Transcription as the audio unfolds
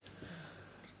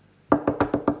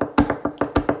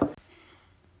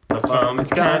farm is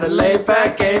kinda laid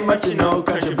back. Ain't much an old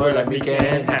country boy like me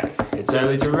can hack. It's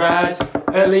early to rise,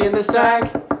 early in the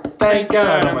sack. Thank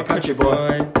God I'm a country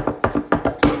boy.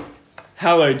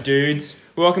 Hello dudes,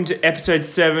 welcome to episode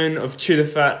 7 of Chew the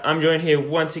Fat. I'm joined here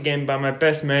once again by my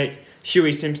best mate,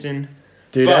 Huey Simpson.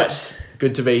 But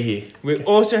good to be here. We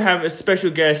also have a special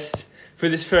guest for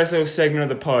this first little segment of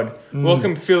the pod.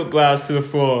 Welcome Philip Blouse to the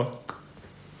floor.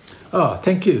 Oh,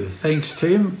 thank you. Thanks,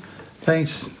 Tim.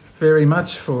 Thanks very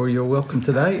much for your welcome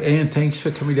today, and thanks for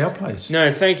coming to our place.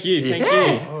 No, thank you.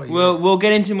 Yeah. Oh, yeah. We'll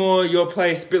get into more your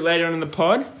place a bit later on in the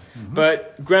pod.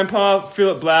 But Grandpa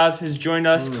Philip Blouse has joined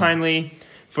us kindly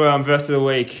for Verse of the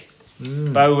Week.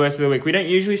 Bible Verse of the Week. We don't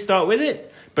usually start with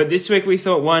it, but this week we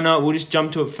thought, why not? We'll just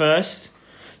jump to it first.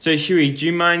 So, Huey, do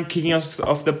you mind kicking us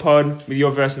off the pod with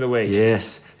your Verse of the Week?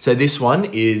 Yes. So this one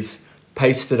is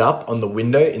pasted up on the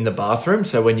window in the bathroom.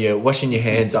 So when you're washing your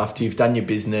hands after you've done your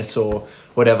business or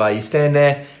whatever, you stand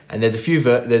there and there's a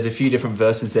few different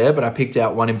verses there, but I picked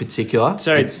out one in particular.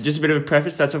 So it's just a bit of a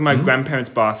preface. That's of my grandparents'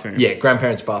 bathroom. Yeah,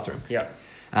 grandparents' bathroom. Yeah.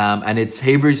 And it's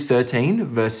Hebrews 13,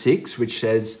 verse 6, which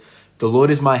says, "The Lord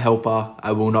is my helper,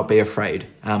 I will not be afraid."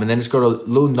 And then it's got a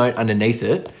little note underneath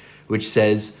it, which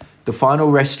says, "The final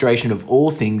restoration of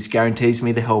all things guarantees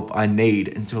me the help I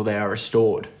need until they are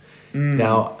restored."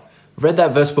 Now, I've read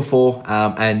that verse before,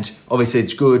 and obviously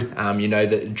it's good. You know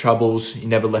that in troubles, you're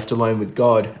never left alone with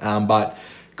God. But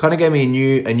kind of gave me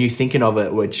a new thinking of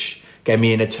it, which gave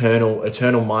me an eternal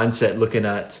mindset, looking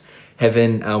at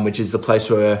heaven, which is the place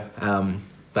where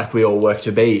like we all work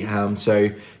to be. So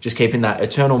just keeping that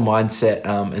eternal mindset,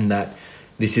 and that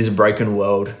this is a broken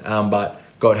world, but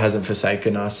God hasn't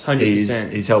forsaken us.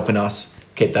 100%. He's helping us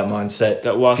keep that mindset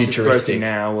That whilst it's futuristic. broken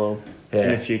now, well,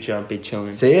 in the future, I'll be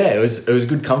chilling. So yeah, it was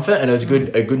good comfort, and it was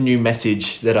a good new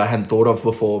message that I hadn't thought of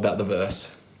before about the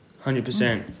verse.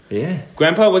 100%. Yeah.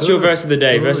 Grandpa, what's your Good. verse of the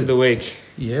day, Good. verse of the week?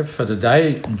 Yeah, for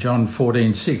today, John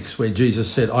 14:6, where Jesus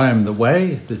said, "I am the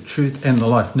way, the truth, and the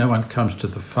life. No one comes to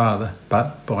the Father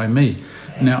but by me."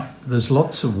 Now, there's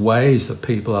lots of ways that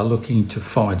people are looking to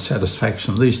find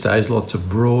satisfaction these days. Lots of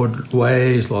broad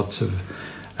ways, lots of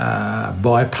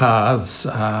bypaths,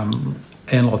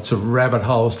 and lots of rabbit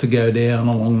holes to go down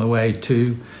along the way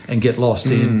too and get lost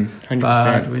in.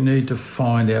 100%. But we need to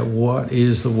find out what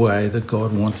is the way that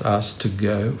God wants us to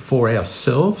go for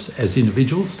ourselves as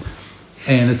individuals.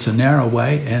 And it's a narrow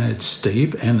way, and it's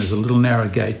steep, and there's a little narrow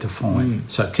gate to find.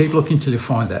 So keep looking till you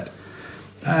find that.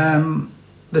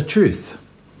 The truth.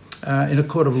 In a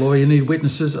court of law, you need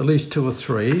witnesses, at least 2 or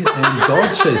 3, and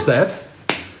God says that.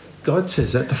 God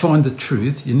says that to find the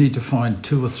truth, you need to find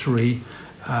 2 or 3,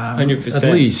 100%.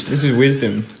 at least, This is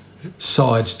wisdom.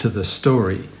 sides to the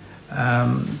story.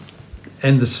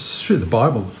 And this is through the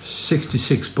Bible,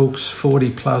 66 books, 40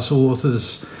 plus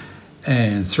authors,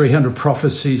 and 300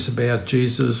 prophecies about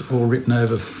Jesus, all written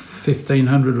over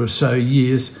 1,500 or so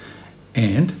years.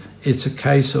 And it's a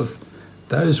case of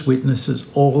those witnesses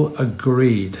all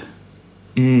agreed.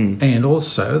 And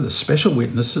also the special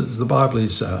witnesses, the Bible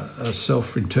is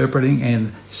self-interpreting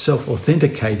and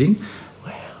self-authenticating.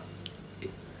 Wow.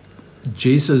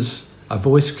 Jesus, a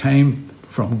voice came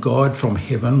from God, from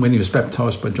heaven, when he was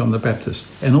baptized by John the Baptist.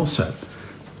 And also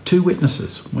 2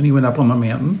 witnesses. When he went up on the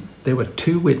mountain, there were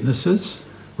 2 witnesses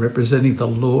representing the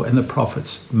law and the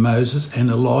prophets, Moses and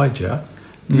Elijah.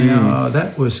 Now,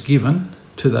 that was given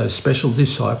to those special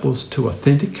disciples to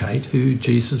authenticate who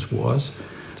Jesus was,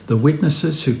 the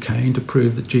witnesses who came to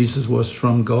prove that Jesus was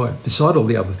from God, beside all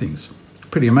the other things.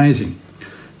 Pretty amazing.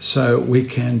 So we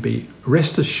can be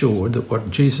rest assured that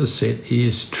what Jesus said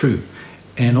is true.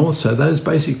 And also those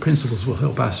basic principles will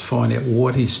help us find out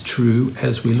what is true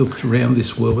as we look around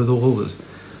this world with all the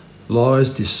lies,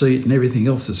 deceit, and everything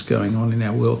else that's going on in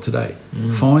our world today.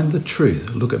 Find the truth.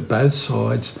 Look at both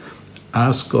sides.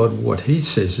 Ask God what he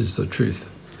says is the truth.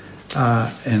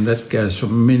 And that goes for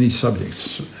many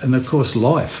subjects. And of course,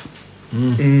 life.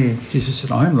 Jesus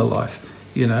said, "I am the life."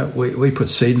 You know, we put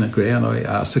seed in the ground. I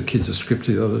asked the kids of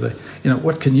scripture the other day,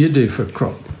 what can you do for a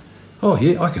crop? Oh,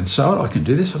 yeah, I can sow it. I can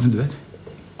do this. I can do that.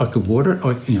 I could water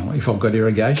it. If I've got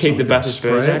irrigation. Keep the Baptist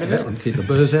birds out of it. I can keep the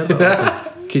birds out of it.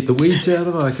 I can keep the weeds out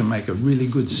of it. I can make a really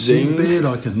good seed bed.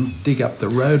 I can dig up the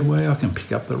roadway. I can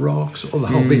pick up the rocks, or the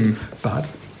whole bit. But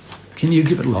can you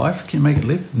give it life? Can you make it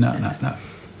live? No.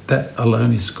 That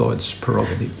alone is God's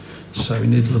prerogative. So we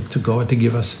need to look to God to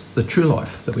give us the true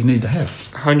life that we need to have.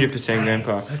 100%,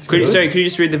 Grandpa. good. Could you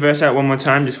just read the verse out one more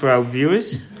time, just for our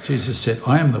viewers? Jesus said,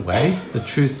 "I am the way, the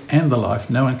truth, and the life.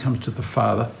 No one comes to the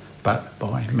Father but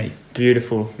by me."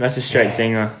 Beautiful. That's a straight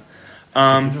singer.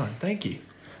 That's a good one. Thank you.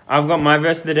 I've got my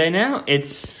verse of the day now.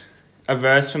 It's a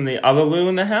verse from the other Lou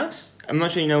in the house. I'm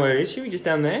not sure you know where it is, Huey, just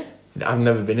down there. I've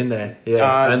never been in there.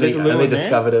 Yeah, there's a little only in there.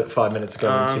 discovered it 5 minutes ago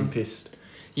and Tim pissed.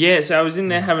 Yeah, so I was in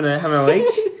there having a leak.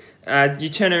 You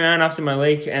turn around after my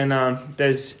leak, and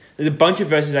there's a bunch of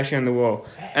verses actually on the wall.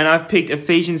 And I've picked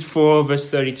Ephesians 4, verse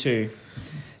 32.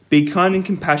 Be kind and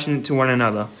compassionate to one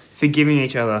another, forgiving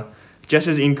each other, just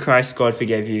as in Christ God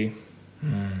forgave you.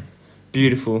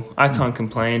 Beautiful. I can't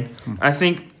complain. I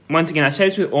think, once again, I say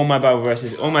this with all my Bible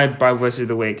verses of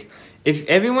the week. If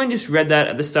everyone just read that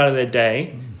at the start of their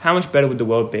day, how much better would the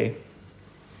world be?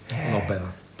 A lot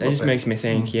better. That just makes me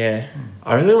think, yeah.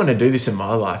 I really want to do this in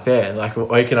my life, like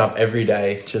waking up every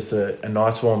day, just a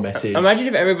nice warm message. Imagine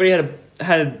if everybody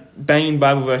had banging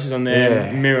Bible verses on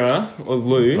their mirror or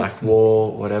loo. Like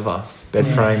wall, whatever, bed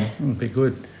frame. It would be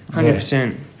good.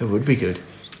 100%. It would be good.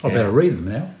 I better read them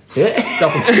now.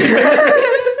 Yeah.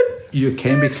 You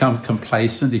can become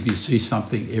complacent if you see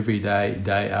something every day,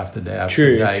 day after day after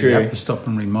True, day. true. You have to stop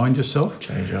and remind yourself.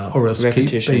 Change it up. Or else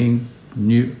Repetition. keep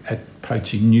being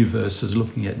approaching new verses,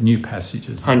 looking at new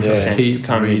passages. 100%. Keep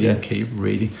Can't read reading, it. keep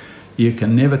reading. You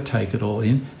can never take it all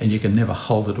in, and you can never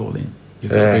hold it all in.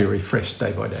 You've got to be refreshed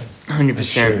day by day.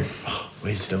 100%.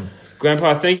 Wisdom.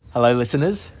 Grandpa, thank you. Hello,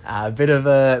 listeners. A bit of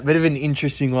an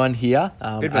interesting one here.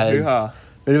 Bit of a hoo-ha.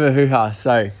 Bit of a hoo-ha.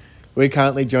 So, we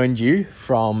currently joined you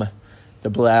from the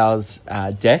Blouse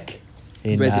deck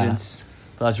in Residence.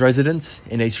 Blouse Residence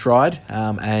in East Ryde,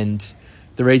 and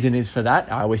the reason is for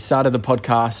that. We started the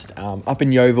podcast up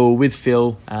in Yeovil with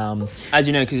Phil. As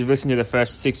you know, because you've listened to the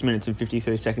first 6 minutes and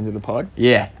 53 seconds of the pod.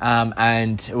 Yeah,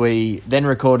 and we then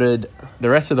recorded the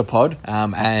rest of the pod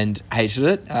and hated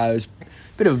it. It was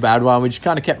a bit of a bad one. We just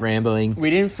kind of kept rambling. We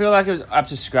didn't feel like it was up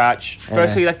to scratch.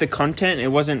 Firstly, like the content, it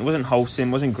wasn't wholesome,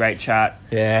 wasn't great chat.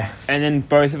 Yeah. And then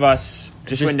both of us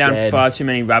just went down dead. far too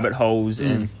many rabbit holes,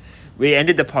 and we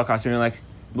ended the podcast and we were like,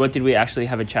 what did we actually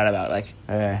have a chat about? Like,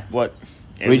 what?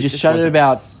 We just chatted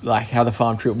about like how the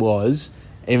farm trip was,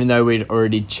 even though we'd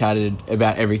already chatted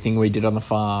about everything we did on the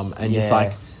farm, and just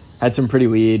like had some pretty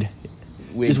weird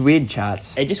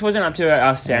chats. It just wasn't up to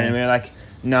our standard. We were like,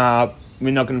 nah, we're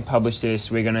not going to publish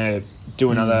this. We're going to do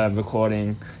another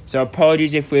recording. So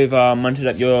apologies if we've munted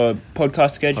up your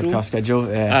podcast schedule.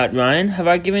 Ryan, have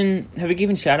we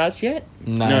given shout outs yet?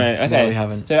 No, okay. No, we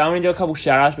haven't. So I'm going to do a couple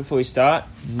shout outs before we start.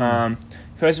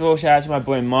 First of all, shout out to my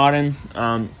boy Martin.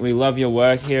 We love your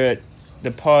work here at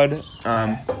the pod.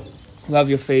 Love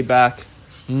your feedback.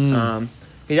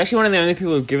 He's actually one of the only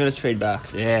people who've given us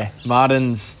feedback. Yeah,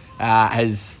 Martin's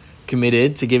has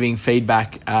committed to giving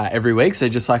feedback every week. So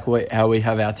just like how we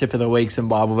have our tip of the weeks and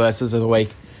Bible verses of the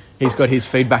week, he's got his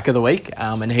feedback of the week,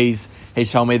 and he's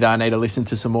told me that I need to listen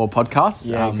to some more podcasts.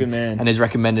 Yeah, good man. And has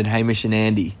recommended Hamish and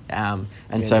Andy.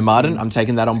 So Martin, I'm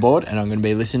taking that on board, and I'm going to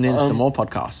be listening to some more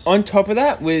podcasts. On top of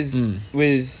that,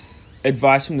 with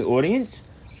advice from the audience,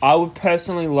 I would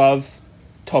personally love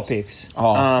topics.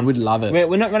 We'd love it.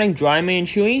 We're not running dry, me and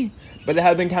Chewy, but there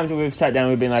have been times where we've sat down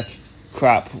and we've been like,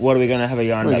 crap, what are we going to have a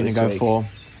yarn about this week? For?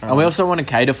 And we also want to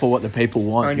cater for what the people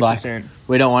want. 100%. Like,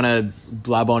 we don't want to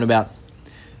blab on about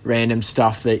random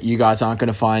stuff that you guys aren't going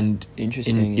to find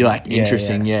interesting.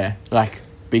 Like,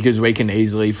 because we can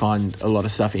easily find a lot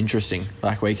of stuff interesting.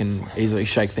 Like, we can easily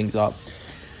shake things up.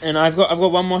 And I've got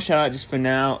one more shout out just for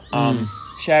now.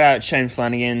 Shout out Shane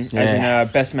Flanagan. As you know,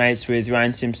 best mates with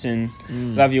Ryan Simpson.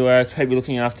 Love your work. Hope you're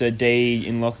looking after D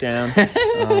in lockdown.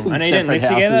 I know you don't live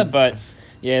together, but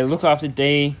yeah, look after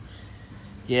D.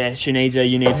 Yeah, she needs her.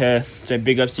 You need her. So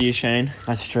big ups to you, Shane.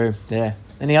 That's true. Yeah.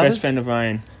 Any others? Best friend of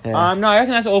Ryan. Yeah. No, I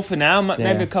reckon that's all for now.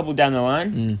 Maybe a couple down the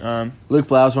line. Luke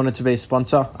Blowers wanted to be a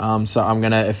sponsor, so I'm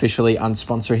going to officially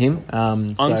unsponsor him.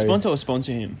 Unsponsor or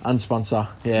sponsor him? Unsponsor,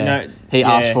 yeah. No, he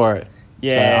asked for it.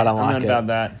 Yeah, so I don't like I'm it. not about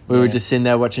that. We were just sitting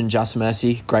there watching Just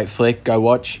Mercy, great flick, go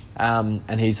watch.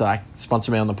 And he's like,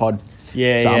 sponsor me on the pod.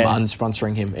 Yeah, so I'm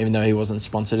unsponsoring him, even though he wasn't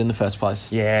sponsored in the first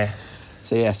place. Yeah.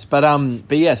 So yes, but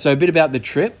yeah. So a bit about the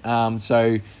trip.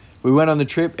 So we went on the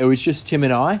trip. It was just Tim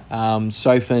and I.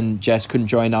 Soph and Jess couldn't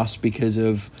join us because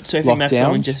of Sophie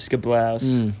Maxwell and Jessica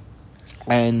Blouse.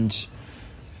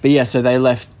 But yeah, so they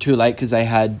left too late because they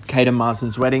had Kate and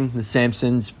Marsden's wedding, the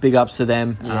Sampsons. Big ups to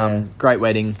them. Yeah. Great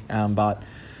wedding. But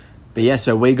yeah,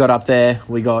 so we got up there.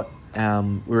 We were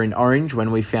in Orange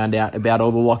when we found out about all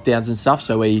the lockdowns and stuff.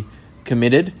 So we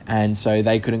committed, and so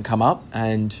they couldn't come up,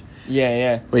 and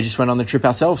we just went on the trip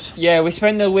ourselves. Yeah, we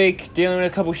spent the week dealing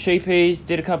with a couple sheepies,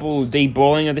 did a couple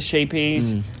de-balling of the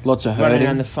sheepies. Lots of herding. Running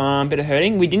around the farm, bit of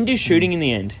herding. We didn't do shooting in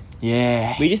the end.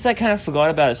 Yeah. We just kind of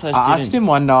forgot about it, so I asked him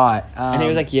one night. And he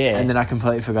was like, yeah. And then I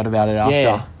completely forgot about it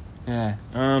after. Yeah.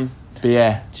 But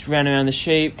yeah. Just ran around the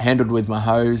sheep. Handled with my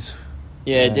hose.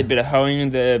 Yeah, did a bit of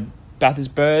hoeing the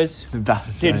Bathurst Burrs.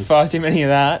 Bathurst Didn't Burrs. far too many of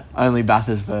that. Only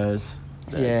Bathurst Burrs.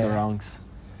 The Yeah. Gorongs.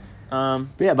 But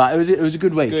But it was a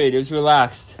good week. good. It was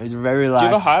relaxed. It was very Do you relaxed.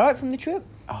 have a highlight from the trip?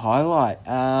 A highlight.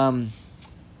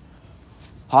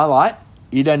 Highlight.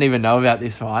 You don't even know about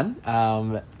this one.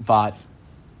 But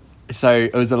so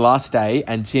it was the last day,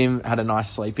 and Tim had a nice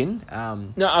sleep in.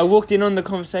 No, I walked in on the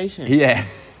conversation. Yeah.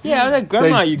 Yeah, I was like,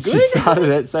 Grandma, So you She good? started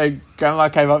it. So Grandma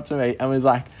came up to me and was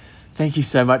like, "Thank you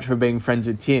so much for being friends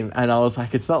with Tim." And I was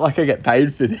like, "It's not like I get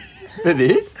paid for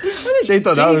this." She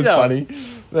thought that was Geezer. funny,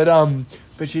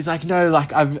 but she's like, "No,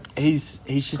 like he's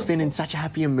just been in such a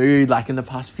happier mood, like in the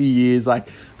past few years. Like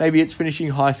maybe it's finishing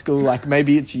high school, like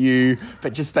maybe it's you,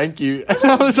 but just thank you." And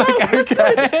I was like,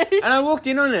 "Okay." And I walked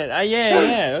in on it.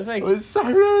 Yeah. I was like, It was so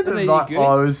random. Was that Like, good?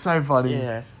 oh, it was so funny.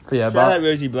 yeah. But yeah, Shout but out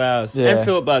Rosie Blouse. Yeah. And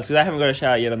Philip Blouse, because I haven't got a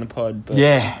shout out yet on the pod. But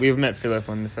Yeah. we've met Philip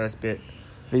on the first bit.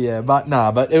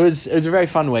 but it was a very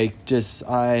fun week. Just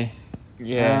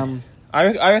Yeah. I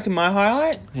reckon my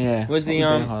highlight yeah was the,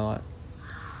 what would be a highlight.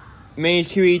 me and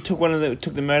Chewy took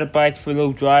the motorbike for a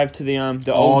little drive to the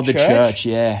old the church,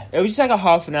 yeah. It was just like a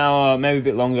half an hour, maybe a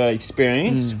bit longer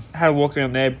experience. Had a walk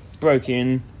around there, broke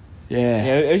in. Yeah.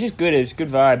 Yeah, it was just good. It was a good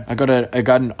vibe. I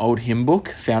got an old hymn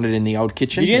book, found it in the old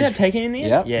kitchen. Did you end It up was- taking it in the end?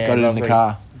 Yep, Yeah, got it in lovely. the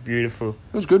car. Beautiful.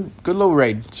 It was good little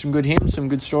read. Some good hymns, some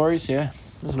good stories, yeah.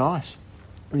 It was nice.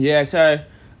 Yeah, so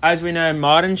as we know,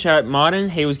 shout out Martin,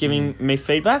 he was giving me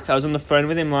feedback. I was on the phone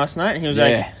with him last night and he was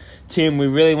like, Tim, we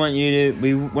really want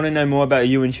we want to know more about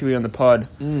you and Chewy on the pod.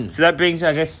 So that brings,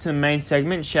 I guess, to the main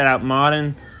segment. Shout out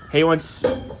Martin. He wants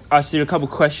us to do a couple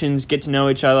questions, get to know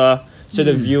each other, so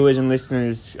the viewers and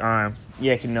listeners,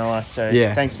 can know us. So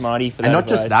thanks, Marty, for that. And not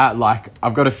advice. just that, like,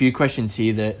 I've got a few questions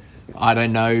here that I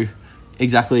don't know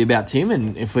exactly about Tim,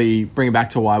 and if we bring it back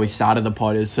to why we started the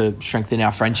pod is to strengthen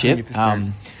our friendship.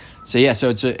 100%. So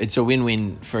it's a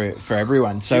win-win for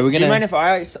everyone. So Do you mind if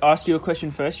I ask you a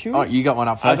question first, Chewy? Oh, you got one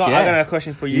up first, I got a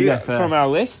question for you go first. from our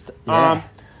list. Yeah.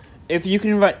 If you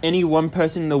can invite any one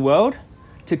person in the world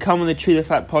to come on the True the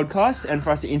Fat podcast and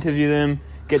for us to interview them,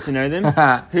 get to know them,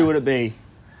 who would it be?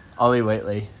 Ollie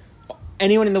Wheatley.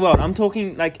 Anyone in the world. I'm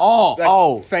talking like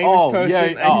famous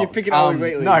person, and you're picking Ollie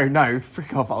Wheatley. No,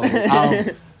 frick off Ollie.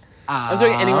 I'm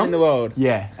talking anyone in the world.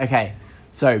 Yeah, okay.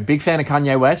 So, big fan of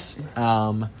Kanye West,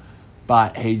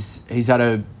 but he's had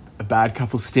a bad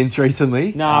couple stints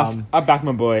recently. Nah, I back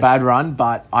my boy. Bad run,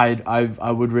 but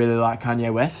I would really like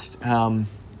Kanye West.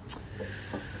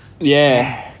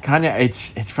 Yeah. Kanye,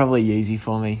 it's probably Yeezy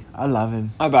for me. I love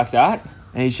him. I back that.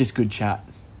 And he's just good chat.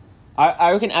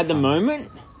 I reckon at the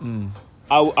moment,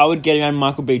 I would get around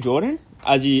Michael B. Jordan.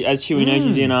 As Chewy knows,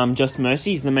 he's in Just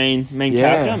Mercy. He's the main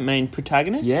character, main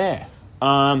protagonist. Yeah.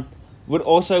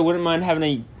 Wouldn't mind having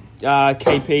a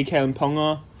KP, Kalen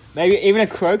Ponga, maybe even a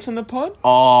Croaks on the pod.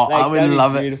 Oh, Like, I would that'd be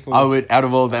love beautiful. it. I would, out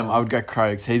of all of them, I would go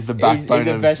Croaks. He's the backbone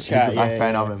the best chat, He's the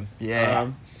backbone yeah. of him.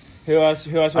 Yeah. Who else?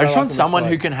 I just want someone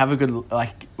who can have a good,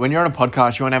 like, when you're on a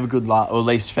podcast, you want to have a good laugh, or at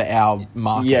least for our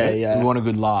market, Yeah. we want a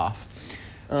good laugh.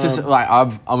 It's just, like,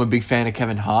 I'm a big fan of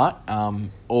Kevin Hart.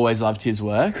 Always loved his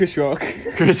work. Chris Rock.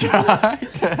 Chris Rock.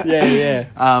 Yeah.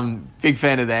 Big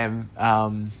fan of them.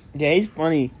 Yeah, he's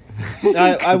funny.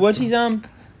 I watch his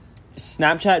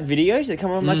Snapchat videos that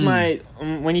come up like my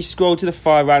when you scroll to the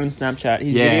far right on Snapchat,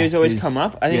 his videos always come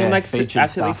up. I think I'm like featured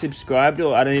accidentally stuff. subscribed,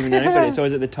 or I don't even know, but it's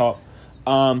always at the top.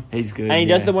 He's good. And he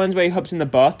does the ones where he hops in the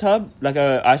bathtub, like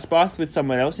a ice bath with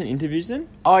someone else, and interviews them.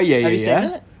 Oh yeah, Have you seen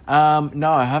that?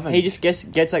 No, I haven't. He just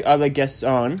gets like other guests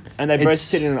on, and they both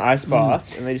sit in an ice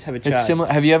bath, and they just have a chat. It's similar.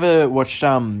 Have you ever watched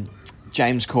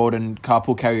James Corden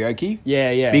Carpool Karaoke?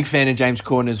 Yeah. Big fan of James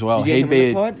Corden as well. You get him on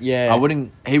the pod? Yeah.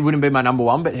 He wouldn't be my number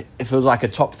one, but if it was like a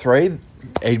top three,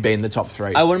 he'd be in the top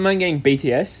three. I wouldn't mind getting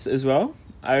BTS as well.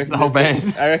 I reckon The whole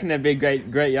band. I reckon that'd be a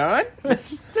great yarn.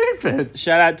 That's stupid.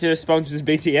 Shout out to sponsors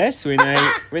BTS.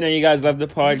 We know you guys love the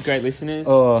pod. Great listeners.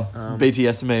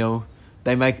 BTS meal.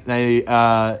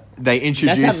 They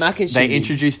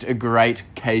introduced a great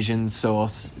Cajun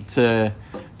sauce to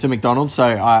McDonald's, so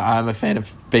I'm a fan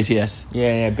of BTS.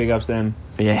 Yeah, big ups them.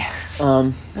 But yeah,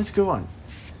 that's a good one.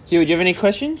 Hugh, do you have any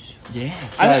questions? Yeah,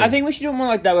 I think we should do it more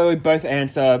like that, where we both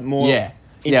answer more. Yeah.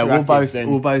 interactive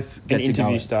We'll both get an to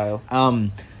interview go. style.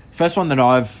 First one that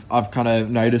I've kind of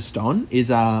noticed on is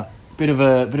a bit of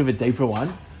a deeper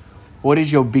one. What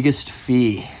is your biggest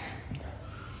fear?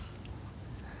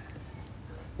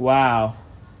 Wow.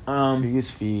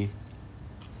 Biggest fear.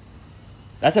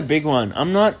 That's a big one.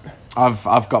 I'm not.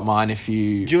 I've got mine. If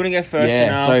you Do you want to go first?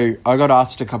 yeah. So I got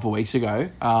asked a couple of weeks ago.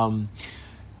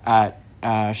 At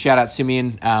shout out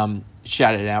Simeon.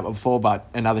 Shouted it out before, but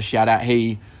another shout out.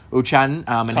 He we were chatting,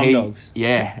 and Cum dogs.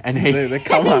 Yeah, and he... The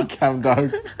cum cum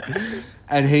dogs.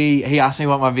 And he asked me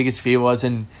what my biggest fear was,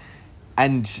 and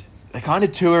they kind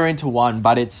of two are into one,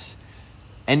 but it's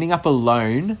ending up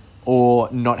alone or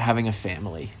not having a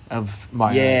family of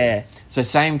my own. So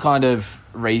same kind of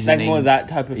reasoning. Like more that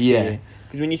type of fear.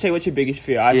 Because when you say what's your biggest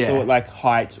fear, I thought like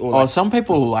heights or like... some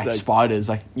people like spiders,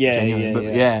 like genuinely.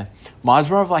 But yeah. Mine's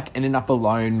more of like ending up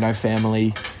alone, no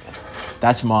family.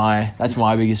 That's my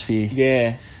biggest fear.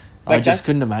 Yeah. Like, I just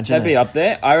couldn't imagine that'd be up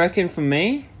there. I reckon for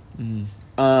me,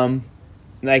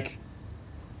 like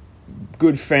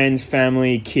good friends,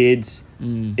 family, kids,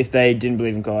 if they didn't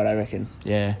believe in God, I reckon.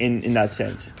 Yeah. In that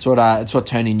sense. It's what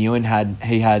Tony Newen had.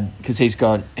 He had, because he's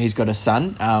got a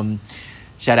son.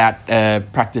 Shout out,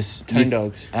 practice Tone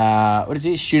Dogs. What is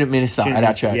he? Student minister at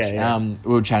our church.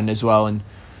 We were chatting as well, and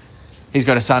he's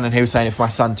got a son, and he was saying if my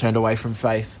son turned away from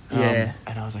faith. And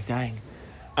I was like, dang.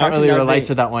 Can't really relate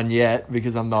to that one yet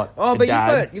because I'm not a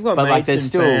dad. You've got but mates like, there's and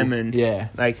still, fam and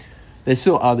like there's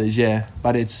still others,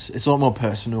 but it's a lot more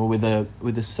personal with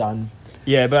a son.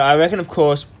 Yeah, but I reckon, of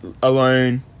course,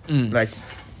 alone, like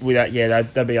without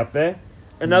that'd be up there.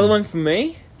 Another one for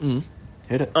me,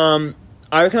 hit it.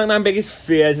 I reckon like my biggest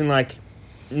fear, as in like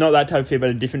not that type of fear, but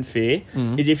a different fear,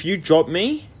 is if you drop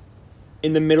me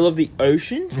in the middle of the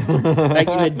ocean, like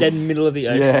in the dead middle of the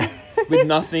ocean, with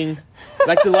nothing,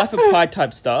 like the Life of Pi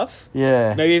type stuff.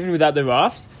 Yeah. Maybe even without the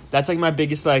raft. That's like my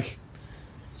biggest like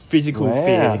physical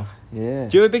fear. Yeah.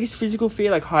 Do you have a biggest physical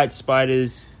fear, like heights,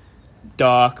 spiders,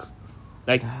 dark,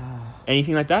 like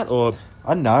anything like that, or?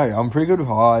 I don't know. I'm pretty good with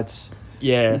heights.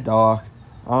 Yeah. Dark.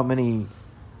 Aren't many.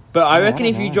 But I reckon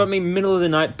if you drop me middle of the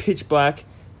night, pitch black,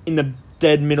 in the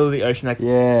dead middle of the ocean, like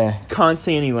can't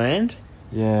see any land.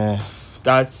 Yeah.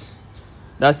 That's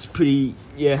pretty.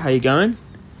 Yeah. How you going?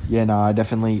 Yeah. No. I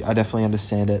definitely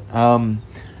understand it.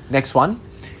 Next one.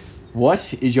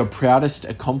 What is your proudest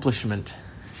accomplishment?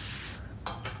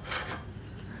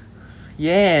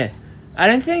 Yeah. I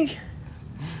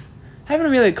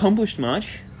haven't really accomplished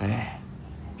much. Yeah.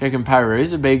 Do you reckon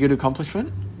Paris would be a good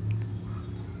accomplishment?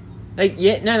 Like,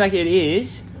 like it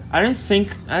is. I don't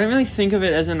really think of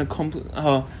it as an accomplishment.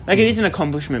 Oh, like it is an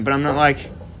accomplishment, but I'm not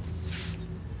like,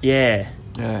 yeah.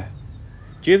 Do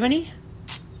you have any?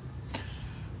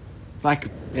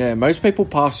 Like, most people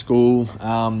pass school.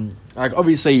 Like,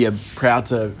 obviously you're proud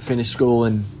to finish school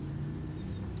and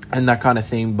that kind of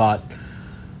thing, but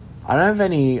I don't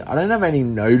have any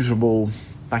notable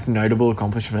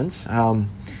accomplishments.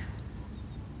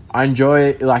 I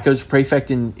enjoy, like, I was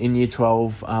prefect in year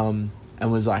 12, and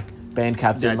was like band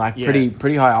captain,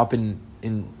 pretty high up in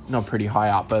not pretty high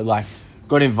up, but like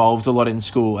got involved a lot in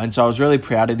school, and so I was really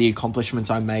proud of the accomplishments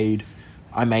I made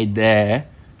there.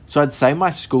 So I'd say my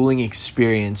schooling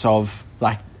experience of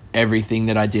like everything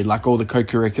that I did, like all the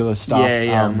co-curricular stuff.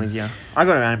 I'm with you. I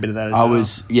got around a bit of that as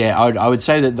well. I would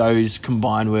say that those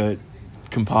combined were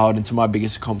compiled into my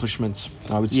biggest accomplishments,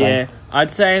 I would say. Yeah,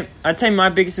 I'd say my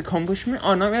biggest accomplishment,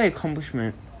 not really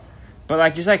accomplishment, but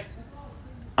like just like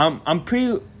I'm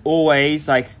pretty always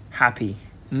like happy.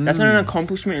 That's not an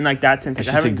accomplishment in like that sense. It's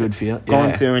like, just a good feel.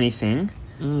 Gone through anything,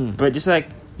 but just like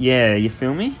you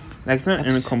feel me? Like it's not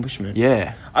an accomplishment.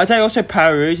 Yeah, I'd say also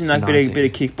Parus and like bit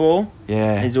of kickball.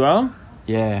 Yeah, as well.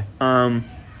 Yeah.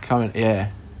 Yeah.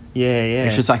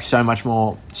 It's just like so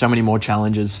many more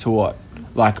challenges to what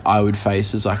like I would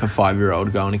face as like a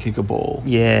 5-year-old going to kick a ball.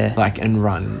 Yeah. Like and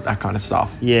run, that kind of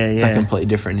stuff. Yeah. It's like completely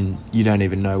different and you don't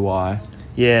even know why.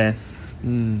 Yeah.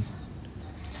 Yeah,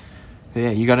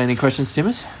 you got any questions,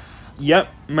 Timmers?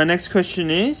 Yep. My next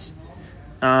question is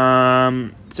so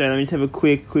let me just have a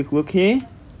quick look here.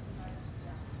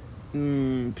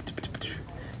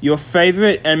 Your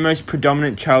favourite and most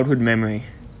predominant childhood memory.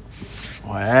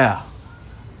 Wow.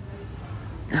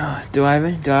 Do I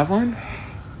have one?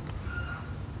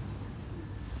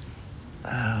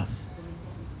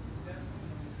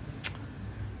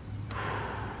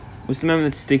 What's the moment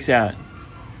that sticks out?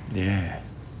 Yeah.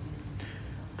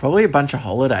 Probably a bunch of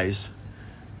holidays.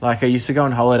 Like I used to go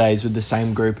on holidays with the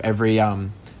same group every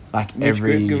Which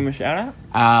group? Give them a shout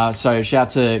out. So shout out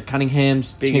to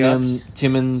Cunningham's,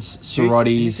 Timmins,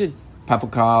 Sororities,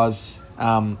 Papelcars,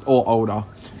 or older.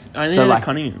 I know like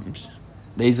Cunningham's.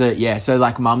 These are so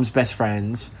like mum's best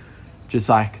friends, just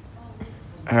like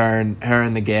her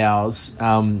and the gals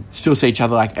still see each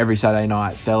other like every Saturday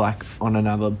night. They're like on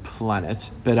another planet,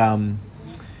 but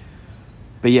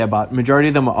majority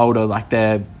of them are older. Like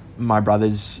they're my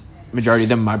brothers. Majority of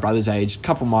them my brother's age,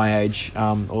 couple my age,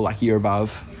 or like year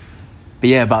above.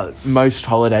 But most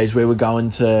holidays we were going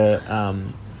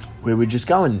to, we were just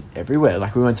going everywhere.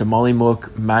 Like we went to Mollymook,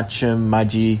 Matcham,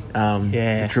 Mudgee,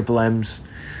 the Triple M's.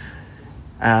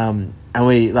 And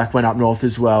we like went up north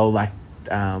as well, like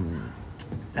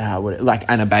like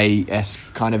Anna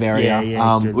Bay-esque kind of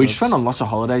area. We just went on lots of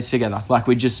holidays together. Like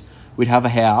we'd have a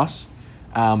house,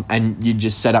 and you'd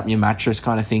just set up your mattress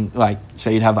kind of thing. Like, so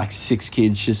you'd have like 6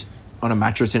 kids just on a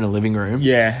mattress in a living room.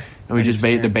 Yeah. And we'd just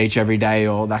be at the beach every day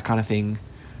or that kind of thing.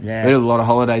 Yeah. We had a lot of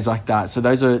holidays like that. So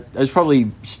those probably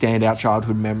standout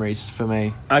childhood memories for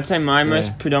me. I'd say my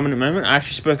most predominant moment, I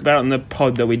actually spoke about it on the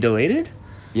pod that we deleted.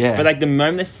 Yeah. But like the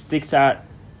moment that sticks out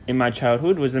in my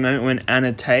childhood was the moment when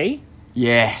Anna Tay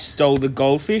stole the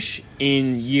goldfish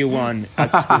in year 1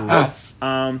 at school.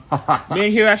 Me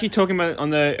and Hugh were actually talking about it on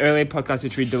the earlier podcast,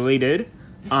 which we deleted.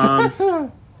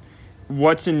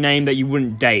 What's a name that you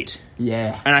wouldn't date?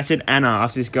 Yeah. And I said Anna,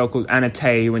 after this girl called Anna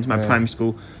Tay, who went to my primary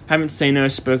school. Haven't seen her,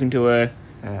 spoken to her,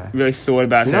 really thought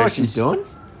about her. Do you know what she's doing?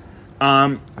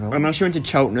 I'm not sure, she went to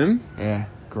Cheltenham. Yeah,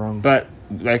 grung. But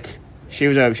like she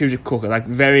was a cooker, like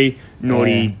very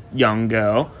naughty young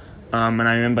girl. And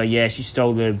I remember, she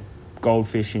stole the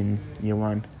goldfish in year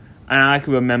 1, and I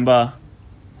could remember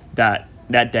that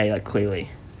day like clearly.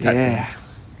 Yeah,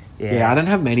 I don't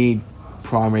have many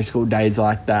primary school days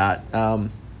like that. I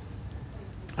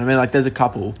mean, like there's a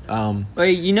couple.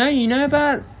 Wait,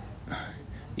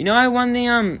 I won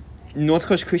the North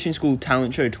Coast Christian School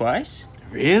talent show twice.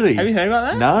 Really? Have you heard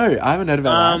about that? No, I haven't heard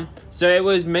about that. So it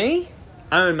was me,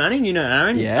 Aaron Manning,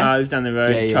 Aaron? Yeah. Lives down the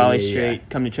road, Charlie Street,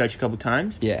 come to church a couple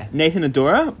times. Yeah. Nathan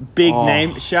Adora, big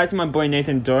name. Shout out to my boy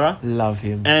Nathan Adora. Love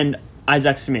him. And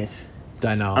Isaac Smith.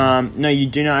 Don't know. No, you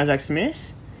do know Isaac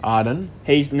Smith? Arden?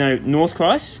 He's, North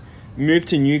Cross, moved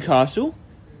to Newcastle,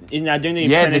 is now doing the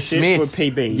apprenticeship for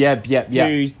PB. Yep.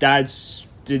 Whose dad's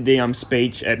did the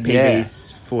speech at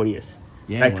PB's 40th.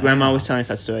 Yeah, Grandma was telling us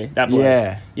that story. That boy.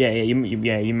 Yeah,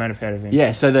 you might have heard of him.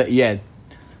 Yeah, so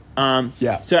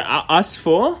So us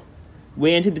 4,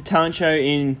 we entered the talent show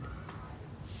in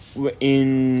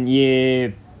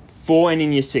year 4 and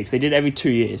in year 6. They did it every 2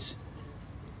 years.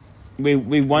 We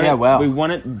won it. Wow. We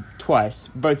won it twice,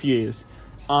 both years.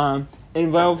 It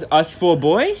involved us 4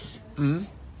 boys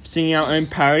singing our own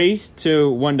parodies to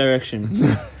One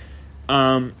Direction.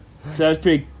 So that was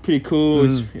pretty cool.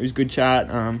 It was a good chat.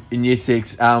 In year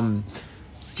 6, do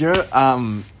you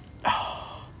know,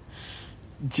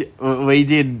 we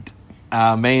did,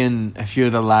 me and a few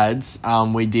of the lads,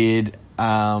 we did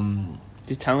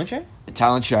This talent show? a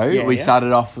talent show. We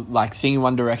started off like singing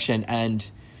One Direction, and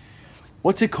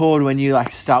what's it called when you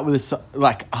like start with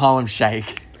like Harlem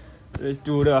Shake? Let's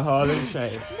do the Harlem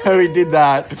Shake. So we did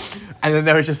that, and then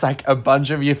there was just like a bunch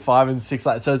of year 5 and 6,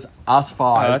 like, so it's us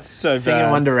 5. Oh, that's so singing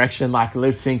bad. One Direction, like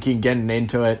lip syncing, getting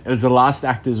into it. It was the last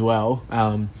act as well,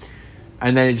 and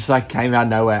then it just like came out of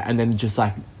nowhere, and then just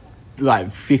like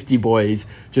 50 boys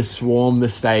just swarmed the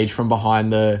stage from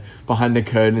behind the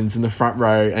curtains in the front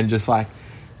row, and just like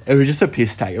it was just a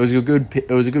piss take. It was a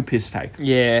good piss take.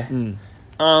 Yeah.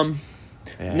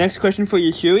 Next question for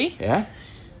you, Huey. Yeah.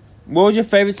 What was your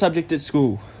favourite subject at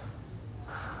school?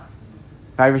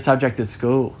 Favorite subject at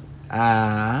school?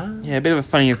 Yeah, a bit of a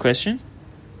funnier question.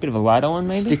 Bit of a lighter one,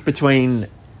 maybe. Stick between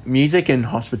music and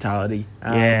hospitality.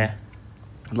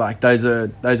 Like those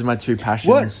are my 2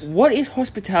 passions. What is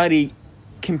hospitality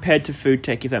compared to food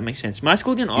tech, if that makes sense? My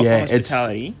school didn't offer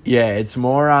hospitality. It's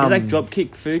more Is it like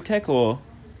dropkick food tech or?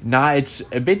 Nah, it's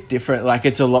a bit different. Like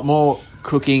it's a lot more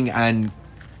cooking and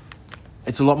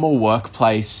it's a lot more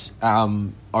workplace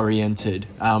oriented.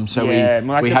 So we had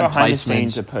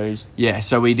placements. Opposed. Yeah,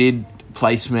 so we did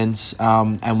placements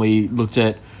and we looked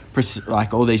at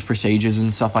like all these procedures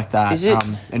and stuff like that. Is it,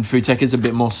 and food tech is a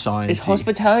bit more sciencey. Is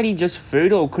hospitality just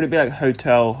food, or could it be like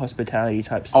hotel hospitality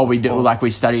type stuff? Oh, we do. Like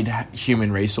we studied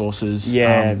human resources.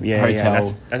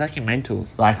 Hotel. That's actually mental.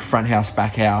 Like front house,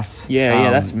 back house.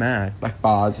 That's mad. Like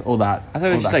bars, all that. I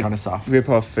thought it was just like kind of stuff. Rip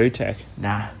off food tech.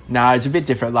 Nah, it's a bit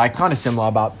different. Like kind of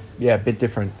similar, but a bit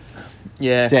different.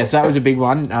 Yeah. So that was a big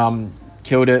one.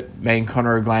 Killed it. Me and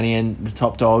Connor O'Glanian, the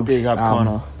top dogs. Big up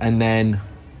Connor.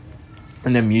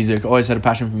 And then music. Always had a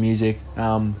passion for music.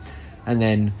 And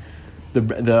then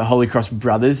the Holy Cross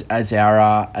brothers as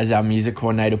our music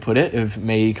coordinator put it, of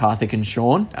me, Karthik and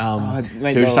Sean.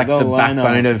 So just like the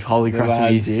backbone of Holy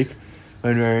Cross music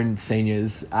when we were in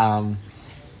seniors.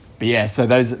 But yeah, so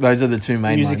those are the 2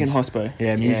 main music ones. and hospo.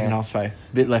 Yeah, music and hospo.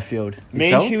 Bit left field.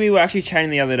 Me and Huey were actually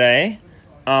chatting the other day,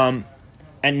 and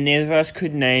neither of us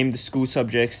could name the school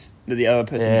subjects that the other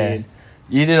person did.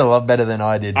 You did a lot better than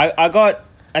I did. I got,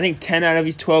 I think, 10 out of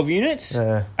his 12 units.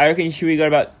 Yeah. I reckon Huey got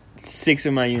about 6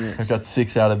 of my units. I got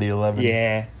 6 out of the 11.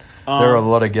 Yeah. There are a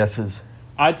lot of guesses.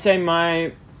 I'd say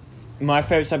my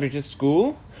favourite subject at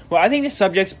school, well, I think the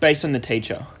subject's based on the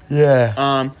teacher.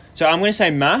 Yeah. So I'm going to say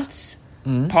maths,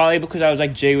 partly because I was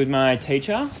like G with my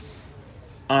teacher.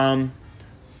 So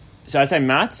I'd say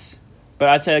maths, but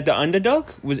I'd say like the underdog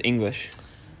was English.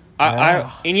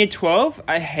 I in year 12,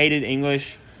 I hated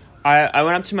English. I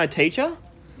went up to my teacher.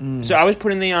 So I was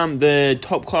put in the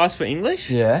top class for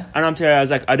English. Yeah. And I'm telling her, I was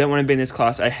like, I don't want to be in this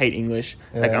class. I hate English.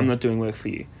 Yeah. Like, I'm not doing work for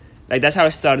you. Like, that's how I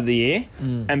started the year.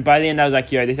 And by the end, I was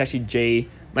like, yo, this is actually G.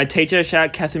 My teacher, shout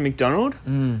out Catherine McDonald.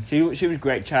 She was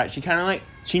great chat. She kind of like,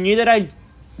 she knew that I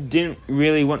didn't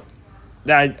really want,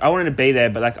 that I wanted to be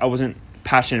there, but like I wasn't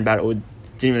passionate about it or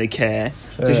didn't really care.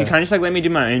 So she kind of just like let me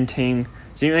do my own thing.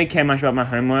 She didn't really care much about my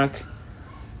homework.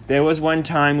 There was one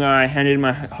time where I handed in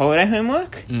my holiday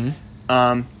homework. And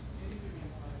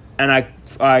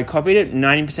I copied it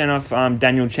 90% off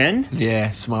Daniel Chen.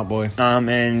 Yeah, smart boy.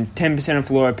 And 10% off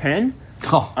Laura Penn.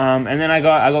 Oh. And then I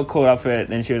got called up for it.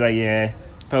 And she was like, "Yeah,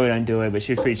 probably don't do it," but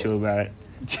she was pretty chill about it.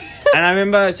 And I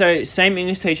remember, so same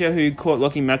English teacher who caught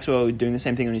Lockie Maxwell doing the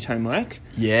same thing on his homework.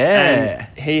 Yeah.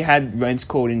 And he had Rents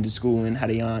called into school and had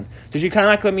a yarn. So she kind of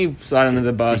like let me slide under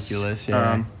the bus. Ridiculous,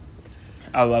 yeah.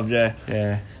 I loved her.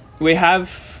 Yeah. We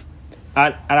have,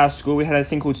 at our school, we had a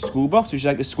thing called Schoolbox, which is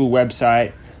like the school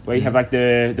website where you have like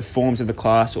the forms of the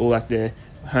class, all like the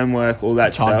homework, all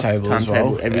that stuff. Timetable as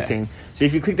well. Everything. Yeah. So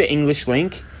if you click the English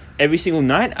link, every single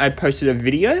night I posted a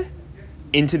video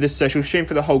into the social stream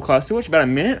for the whole class to watch, about a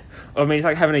minute of me just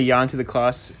like having a yarn to the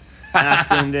class, and I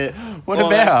filmed it. What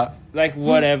about? Like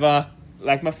whatever,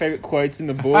 like my favorite quotes in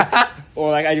the book,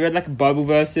 or like I read like Bible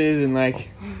verses and like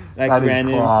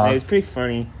random. It was pretty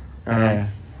funny.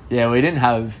 Yeah, we didn't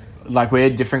have, like, we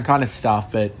had different kind of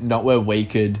stuff, but not where we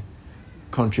could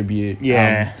contribute.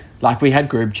 Yeah. Like we had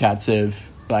group chats of,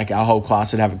 like, our whole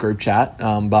class would have a group chat,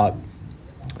 but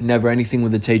never anything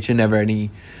with the teacher, never any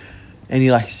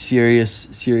like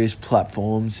serious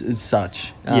platforms as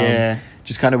such.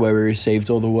 Just kind of where we received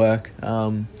all the work.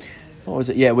 What was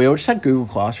it? Yeah, we all just had Google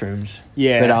Classrooms.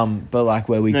 Yeah. But like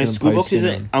where we can Schoolbox is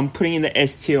I'm putting in the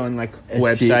S tier on like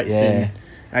websites and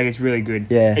like it's really good.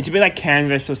 Yeah. It's a bit like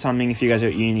Canvas or something if you guys are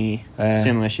at uni.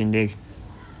 Similar shindig.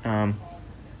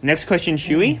 Next question,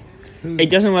 Huey. It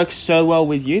doesn't work so well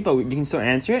with you, but you can still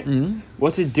answer it.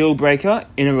 What's a deal breaker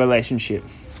in a relationship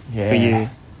for you?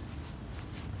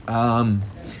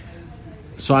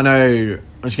 So I know,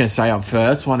 I'm just going to say up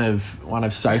first, one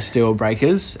of Soph's deal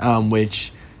breakers,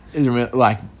 which isn't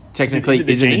like technically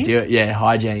isn't a deal. Yeah,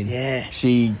 hygiene. Yeah.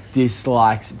 She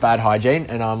dislikes bad hygiene,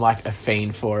 and I'm like a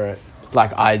fiend for it.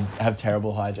 Like I have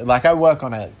terrible hygiene. Like I work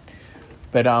on it,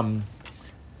 but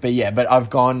I've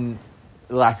gone.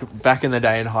 Like, back in the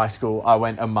day in high school, I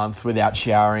went a month without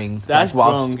showering. That's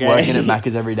whilst working at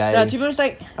Macca's every day. No, to be honest,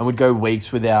 like... And would go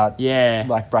weeks without,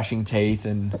 like, brushing teeth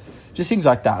and just things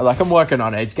like that. Like, I'm working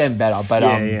on it. It's getting better.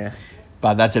 But,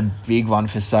 but that's a big one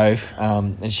for Soph.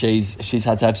 And she's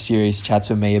had to have serious chats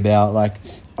with me about, like,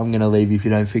 I'm going to leave you if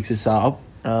you don't fix this up.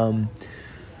 But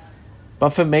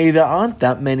for me, there aren't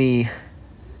that many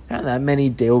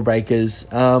deal breakers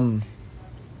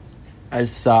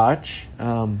as such.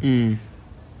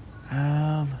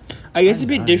 I guess it's a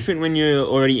bit different when you're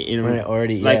already in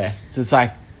it. So it's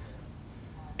like,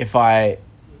 if I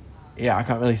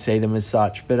can't really see them as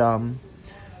such, but I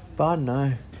don't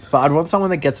know. But I'd want someone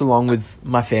that gets along with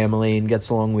my family and gets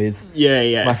along with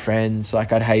my friends.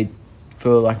 Like, I'd hate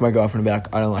for like my girlfriend to be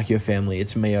like, I don't like your family,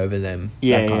 it's me over them.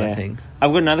 That kind of thing.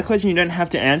 I've got another question, you don't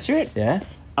have to answer it. Yeah.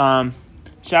 Shout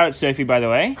out Sophie, by the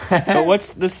way. But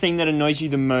what's the thing that annoys you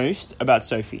the most about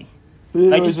Sophie?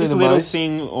 Like just a little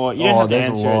thing, or you don't have to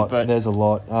answer it, but there's a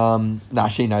lot.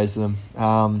 She knows them.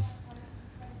 Do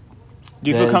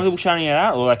you feel comfortable shouting it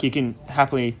out, or like you can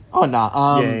happily? Oh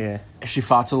no. She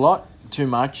farts a lot, too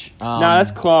much. No,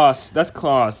 that's class. That's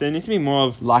class. There needs to be more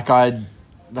of I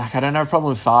don't have a problem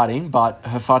with farting, but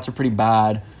her farts are pretty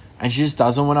bad, and she just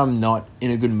does them when I'm not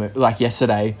in a good mood. Like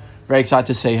yesterday, very excited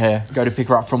to see her. Go to pick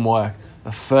her up from work.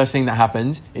 The first thing that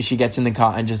happens is she gets in the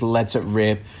car and just lets it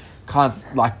rip. Can't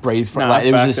like breathe.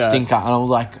 It was a stinker, and I was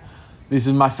like, "This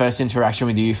is my first interaction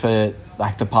with you for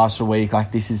like the past week.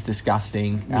 Like this is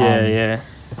disgusting." But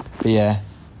so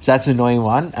that's an annoying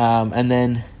one. And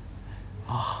then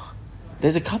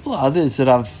there's a couple of others that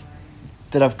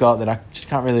I've got that I just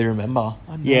can't really remember.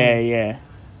 But yeah.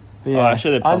 I'm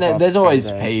sure there's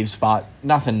always peeves, but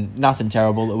nothing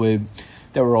terrible that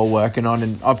we're all working on,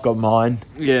 and I've got mine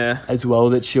as well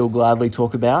that she'll gladly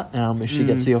talk about if she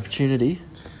gets the opportunity.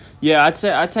 Yeah,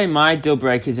 I'd say my deal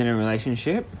breakers in a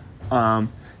relationship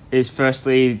is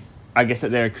firstly, I guess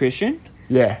that they're a Christian.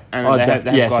 Yeah. And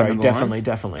definitely.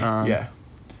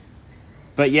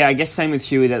 But yeah, I guess same with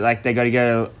Huey, that like they got to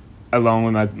go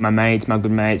along with my mates, my good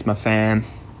mates, my fam.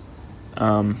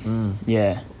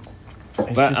 Yeah.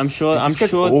 But I'm sure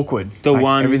awkward. the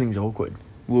one everything's awkward.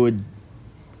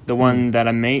 The one that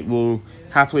I meet will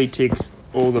happily tick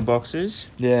all the boxes.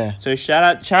 Yeah. So shout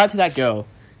out to that girl.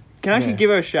 Can I actually give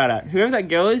her a shout out? Whoever that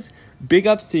girl is, big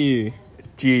ups to you.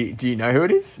 Do you know who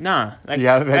it is? Nah. Do you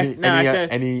have any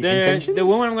intentions? The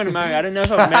woman I'm going to marry, I don't know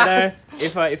if I've met her,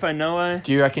 if I know her.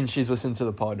 Do you reckon she's listened to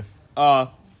the pod? Oh,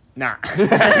 nah.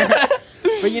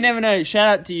 But you never know.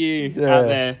 Shout out to you out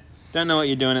there. Don't know what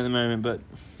you're doing at the moment, but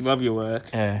love your work.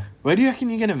 Yeah. Where do you reckon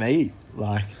you're going to meet?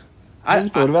 Like, have you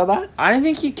thought about that? I don't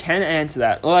think you can answer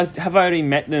that. Or have I already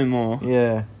met them or...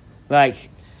 Yeah. Like...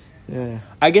 Yeah.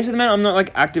 I guess at the moment I'm not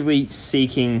like actively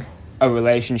seeking a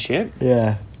relationship.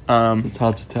 Yeah. It's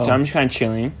hard to tell. So I'm just kind of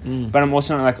chilling. But I'm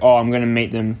also not like, I'm going to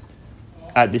meet them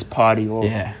at this party or...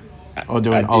 Yeah. Or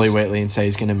do an Ollie Wheatley and say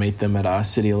he's going to meet them at our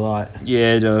City Light.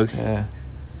 Yeah, dog. Yeah.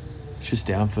 It's just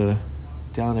down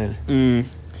it.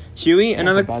 Huey,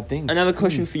 Bad things. another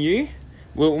question for you.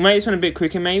 We'll make this one a bit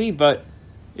quicker maybe, but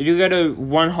if you could go to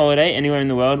one holiday anywhere in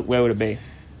the world, where would it be?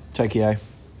 Tokyo.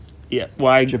 Yeah.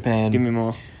 Why? Japan. Give me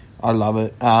more. I love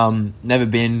it. Never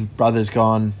been. Brother's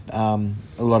gone. A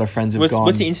lot of friends have gone.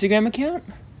 What's the Instagram account?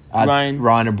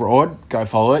 Ryan Abroad. Go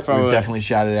follow it. We've definitely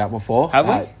shouted it out before. Have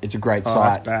we? It's a great That's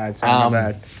site. bad. Sorry,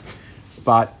 bad.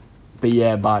 But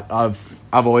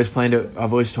I've always planned it.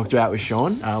 I've always talked about it with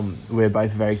Sean. We're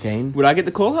both very keen. Would I get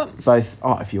the call up? Both.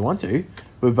 Oh, if you want to.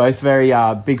 We're both very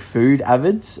big food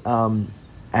avids.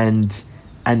 And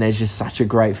there's just such a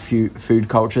great food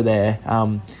culture there.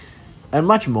 And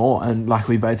much more, and like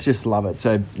we both just love it.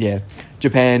 So yeah,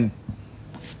 Japan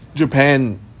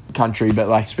country, but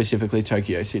like specifically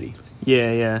Tokyo City.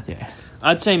 Yeah.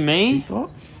 I'd say me. You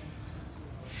thought?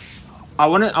 I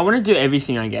want to do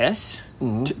everything, I guess.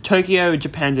 Tokyo,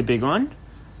 Japan's a big one.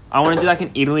 I want to do like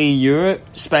an Italy, Europe,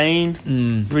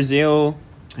 Spain, Brazil.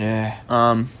 Yeah.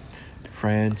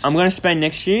 France. I'm going to Spain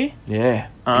next year. Yeah.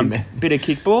 Bit of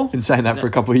kickball. Been saying that for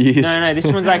a couple of years. No, this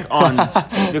one's like on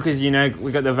because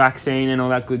we got the vaccine and all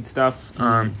that good stuff.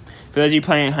 For those of you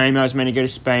playing at home, I was meant to go to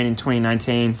Spain in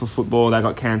 2019 for football. That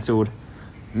got cancelled.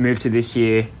 Moved to this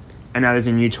year, and now there's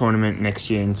a new tournament next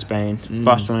year in Spain.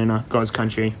 Barcelona, God's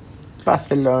country.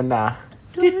 Barcelona.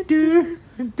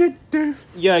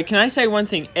 Yo, can I say one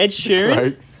thing? Ed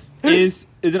Sheeran is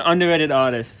an underrated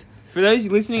artist. For those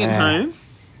listening at home.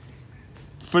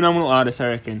 Phenomenal artist, I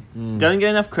reckon. Doesn't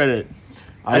get enough credit.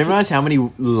 I didn't realize how many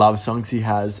love songs he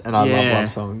has, and I love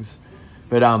songs.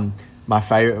 But my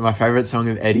favorite song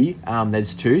of Eddie,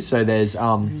 there's two. So there's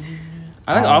I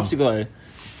like Afterglow.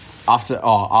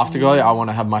 Afterglow. I want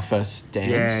to have my first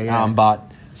dance. Yeah.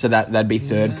 But so that'd be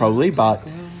third probably. But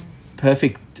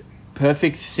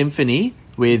perfect symphony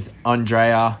with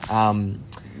Andrea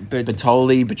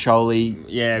Bocelli.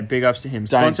 Yeah, big ups to him.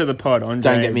 Sponsor the pod,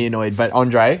 Andre. Don't get me annoyed, but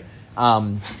Andre.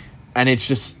 And it's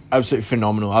just absolutely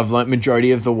phenomenal. I've learnt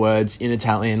majority of the words in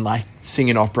Italian, like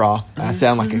singing opera. I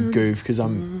sound like a goof because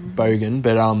I'm bogan,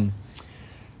 but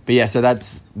yeah. So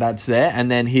that's there, and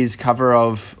then his cover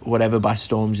of whatever by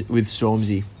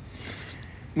Stormzy.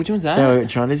 Which one's that? So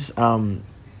China's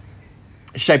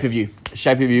Shape of You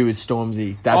with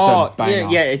Stormzy. That's a banger.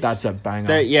 Yeah, that's a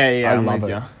banger. I love it.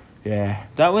 You. Yeah,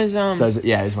 that was So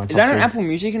it's my top is that on 3. Apple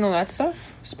Music and all that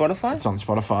stuff? Spotify? It's on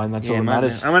Spotify, and that's all that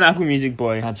matters. I'm an Apple Music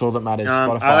boy. That's all that matters.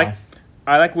 Spotify.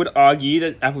 I would argue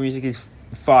that Apple Music is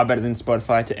far better than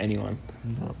Spotify to anyone.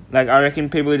 No. Like I reckon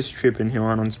people are just tripping who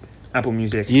aren't on Apple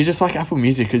Music. You just like Apple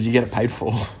Music because you get it paid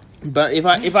for. But if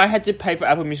I had to pay for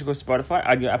Apple Music or Spotify,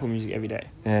 I'd go Apple Music every day.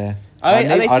 Yeah. I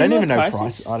don't even know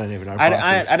price. I don't even know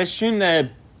prices. I'd assume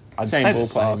they're same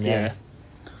ballpark. Yeah.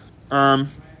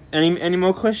 Any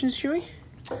more questions, Chewy?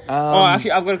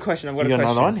 Actually, I've got a question. You got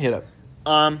another one? Hit it.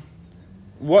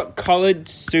 What coloured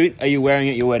suit are you wearing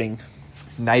at your wedding?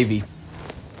 Navy.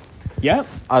 Yeah.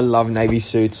 I love navy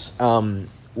suits.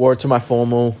 Wore it to my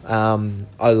formal.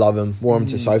 I love them. Wore them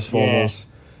to Soph's formals.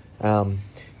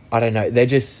 I don't know.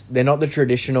 They're not the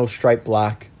traditional straight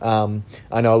black. I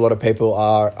know a lot of people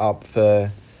are up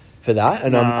for that,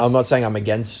 and I'm not saying I'm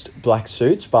against black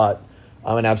suits, but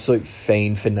I'm an absolute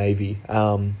fiend for navy.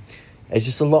 It's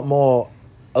just a lot more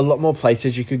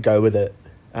places you could go with it.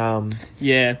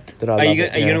 Yeah. That I are love you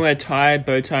gonna wear a tie,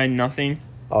 bow tie, nothing?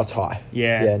 Oh, tie.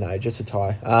 Yeah. Yeah, no, just a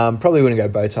tie. Probably wouldn't go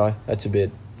bow tie. That's a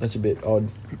bit odd.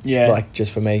 Yeah. Like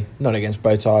just for me. Not against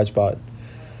bow ties, but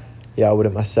yeah, I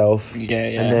wouldn't myself. Yeah.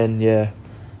 And then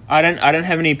I don't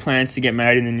have any plans to get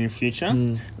married in the near future.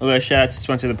 Although shout out to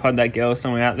sponsor the pod, that girl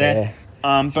somewhere out there.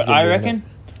 Yeah. But I reckon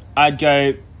I'd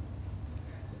go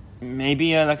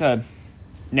maybe like a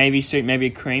navy suit, maybe a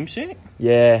cream suit.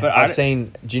 Yeah, but I've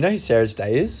seen. Do you know who Sarah's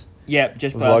Day is? Yep,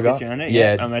 just Blas gets around it.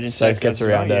 Yeah, I imagine Soph gets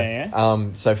around it.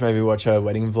 Yeah. Soph maybe watch her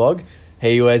wedding vlog.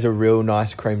 He wears a real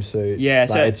nice cream suit. Yeah,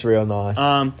 so it's real nice.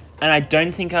 And I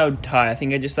don't think I would tie. I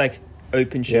think I just like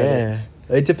open shirt. Yeah,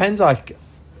 it depends.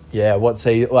 What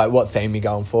theme you're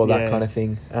going for, that kind of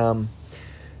thing. But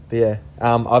yeah,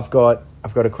 I've got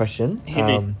a question.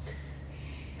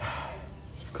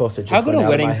 Of course, it just how good went are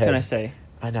out of my weddings? head. Can I say?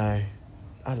 I know.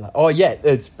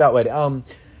 It's about wedding.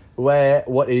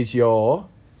 What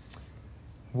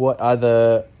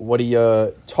are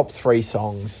your top 3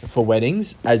 songs for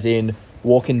weddings? As in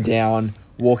walking down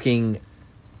the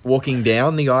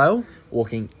aisle,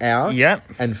 walking out,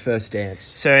 and first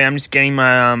dance. So I'm just getting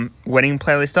my wedding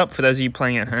playlist up. For those of you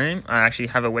playing at home, I actually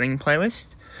have a wedding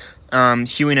playlist.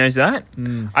 Huey knows that.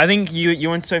 I think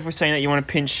you and Soph were saying that you want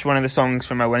to pinch one of the songs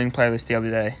from my wedding playlist the other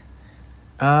day.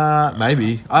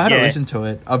 Maybe. I hadn't listened to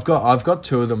it. I've got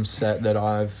 2 of them set that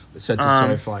I've said to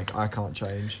Soph, like, I can't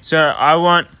change. So I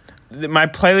want... My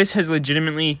playlist has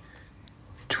legitimately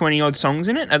 20 odd songs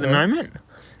in it at the moment.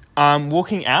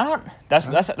 Walking out,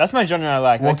 that's my genre I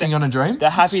like. Walking on a Dream? The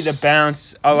happy, the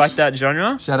bounce, I like that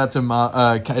genre. Shout out to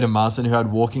Kate and Marson, who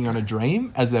had Walking on a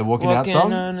Dream as their walking out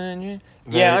song.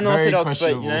 Unorthodox,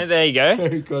 but there you go.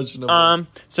 Very questionable.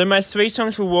 So my 3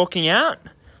 songs for walking out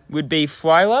would be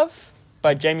Fly Love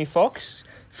by Jamie Foxx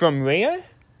from Rio.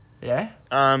 Yeah?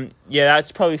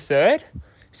 That's probably 3rd.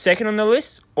 2nd on the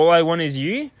list, All I Want Is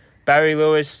You, Barry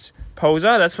Lewis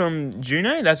Poser. That's from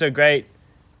Juno. That's a great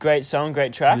song,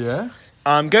 great track. Yeah.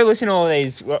 Go listen to all of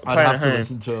these. I'd have to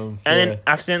listen to them. And then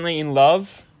Accidentally in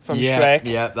Love from Shrek.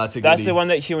 Yeah, that's a good That's the one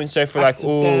that Hugh and Soph were like,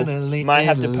 ooh, might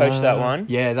have to poach that one.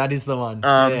 Yeah, that is the one.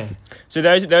 So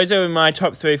those are my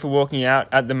top 3 for walking out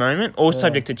at the moment, all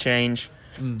subject to change.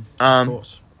 Of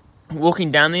course.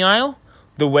 Walking Down the Aisle,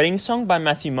 The Wedding Song by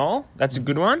Matthew Mole. That's a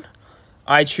good one.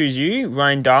 I Choose You,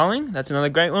 Ryan Darling. That's another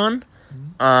great one.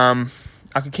 I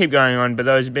could keep going on, but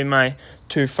those have been my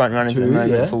 2 front runners at the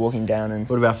moment for walking down. And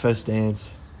what about First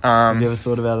Dance? Have you ever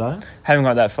thought about that? Haven't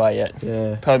got that far yet.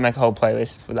 Yeah. Probably make a whole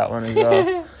playlist for that one as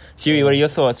well. Huey, what are your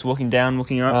thoughts? Walking down,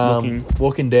 walking up,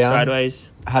 walking down, sideways.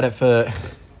 Had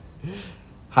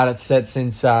it set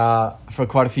since for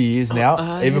quite a few years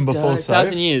now, even before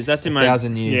 1,000 years. That's in my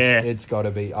 1,000 years. Yeah, it's got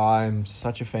to be. I'm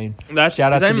such a fan. Shout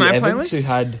out to the Evans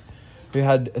playlist? who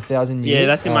had 1,000 years. Yeah,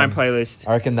 that's in my playlist.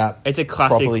 I reckon that it's a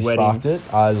classic properly wedding sparked it.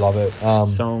 I love it.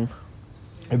 Song.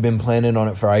 I've been planning on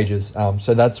it for ages.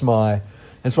 So that's my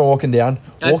walking down.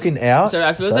 Walking out. So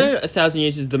I feel as though 1,000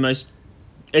 years is the most.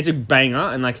 It's a banger,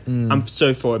 and I'm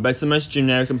so for it, but it's the most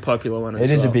generic and popular one.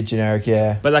 It is a bit generic,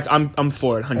 yeah. But I'm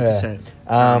for it,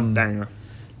 100%. Banger.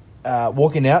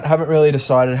 Walking out, haven't really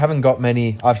decided. Haven't got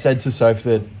many. I've said to Soph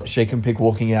that she can pick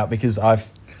walking out because I've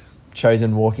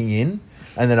chosen walking in,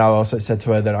 and then I also said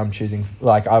to her that I'm choosing.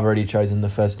 I've already chosen the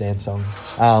First Dance song.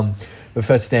 The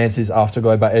First Dance is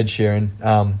Afterglow by Ed Sheeran.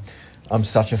 I'm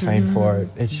such a fan for it.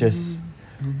 It's just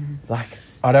I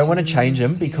don't want to change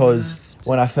them because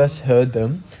when I first heard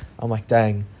them, I'm like,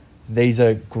 dang, these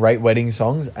are great wedding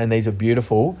songs and these are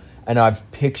beautiful. And I've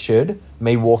pictured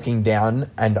me walking down,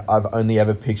 and I've only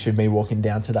ever pictured me walking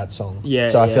down to that song. Yeah.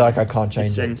 So I feel like I can't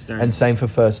change it. And same for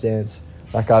First Dance.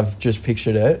 I've just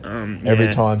pictured it every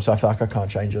time, so I feel like I can't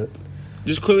change it.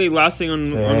 Just quickly, last thing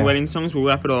on wedding songs, we'll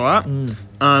wrap it all up.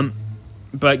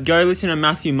 But go listen to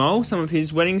Matthew Mole, some of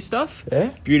his wedding stuff.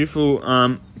 Yeah.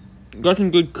 Beautiful. Got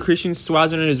some good Christian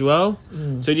swaz on it as well.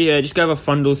 So yeah, just go have a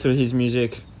fondle through his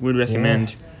music. Would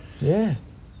recommend. Yeah.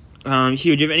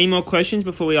 Hugh, do you have any more questions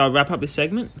before we wrap up this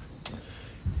segment?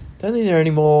 Don't think there are any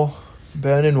more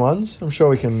burning ones. I'm sure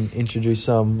we can introduce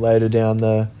some later down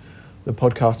the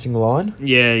podcasting line.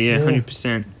 Yeah,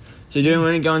 100%. So do we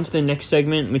want to go into the next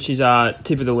segment, which is our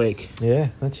tip of the week? Yeah,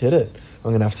 let's hit it.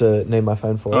 I'm going to have to need my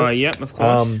phone for it. Oh, yep, of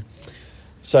course.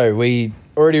 So we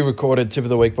already recorded tip of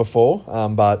the week before,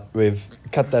 but we've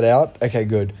cut that out. Okay,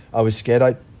 good. I was scared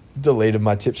I deleted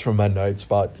my tips from my notes,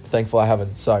 but thankful I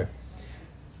haven't. So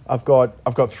I've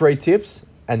got 3 tips,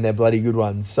 and they're bloody good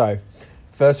ones. So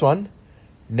first one,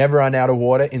 never run out of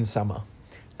water in summer.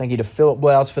 Thank you to Philip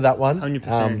Blouse for that one.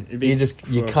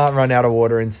 100%. You can't run out of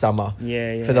water in summer.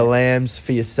 Yeah. For the lambs,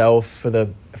 for yourself,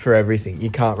 for everything. You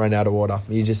can't run out of water.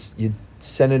 You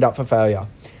send it up for failure.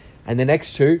 And the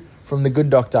next 2 from The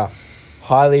Good Doctor,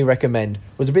 highly recommend.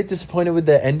 Was a bit disappointed with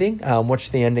the ending.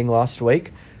 Watched the ending last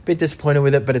week. A bit disappointed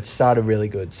with it, but it started really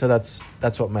good. So that's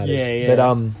what matters.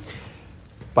 Yeah.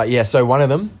 But yeah. So one of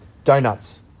them,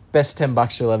 donuts. Best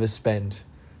 $10 you'll ever spend.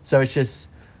 So it's just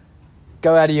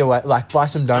go out of your way, buy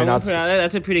some donuts.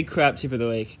 That's a pretty crap tip of the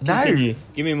week. Continue.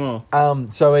 Give me more.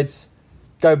 So it's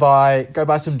go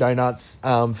buy some donuts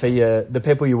for the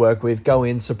people you work with. Go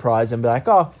in, surprise, and be like,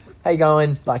 oh, "Hey,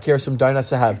 going? Like, here are some donuts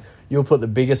to have." You'll put the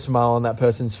biggest smile on that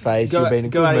person's face. You'll be in a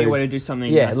go good out of mood. your way to do something.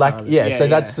 Yeah, nice like for others. yeah. So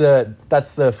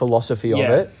that's the philosophy of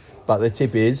Yeah. it. But the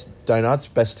tip is donuts,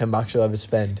 best $10 you'll ever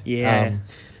spend. Yeah.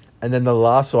 And then the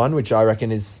last one, which I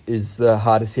reckon is the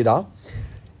hardest hitter,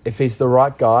 if he's the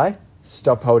right guy,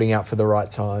 stop holding out for the right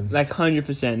time. Like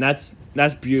 100%.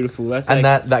 That's beautiful. That's And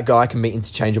like, that guy can be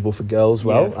interchangeable for girls.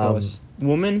 Well, yeah, of course.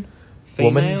 Woman,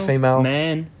 female,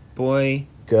 man, boy,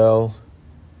 girl,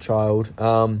 child.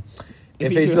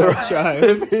 If he's the the right child.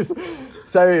 if he's,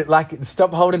 so like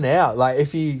stop holding out. Like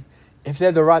if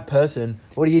they're the right person,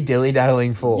 what are you dilly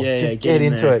daddling for? Yeah, just yeah, get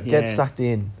in into there. it, get Yeah. sucked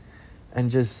in, and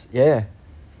just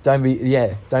don't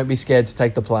be scared to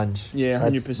take the plunge. Yeah,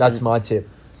 100%. That's my tip.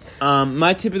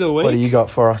 My tip of the week. What do you got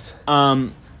for us?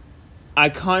 I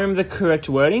can't remember the correct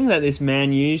wording that this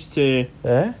man used to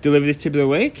Yeah. deliver this tip of the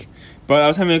week, but I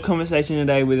was having a conversation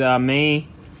today with me,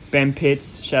 Ben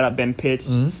Pitts, shout out Ben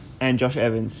Pitts, and Josh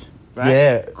Evans. Right?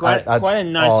 Yeah, quite a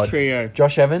nice trio.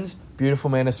 Josh Evans, beautiful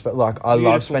man. I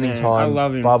love spending man. time. I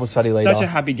love him. Bible study leader. Such a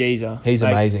happy gezer. He's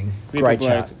Like, amazing. beautiful Great bloke.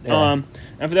 chat. Yeah.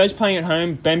 And for those playing at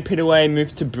home, Ben Pittaway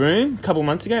moved to Broome a couple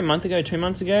months ago, 2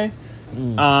 months ago,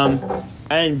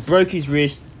 and broke his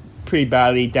wrist pretty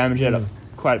badly, damaged it up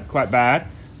quite bad.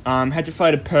 Had to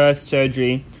fly to Perth,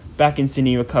 surgery, back in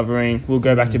Sydney recovering. We'll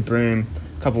go back to Broome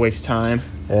a couple weeks' time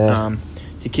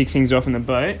to kick things off in the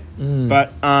boat.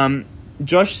 But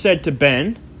Josh said to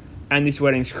Ben, and this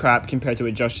wording's crap compared to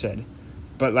what Josh said,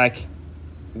 but like,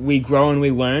 we grow and we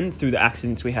learn through the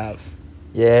accidents we have.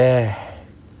 Yeah.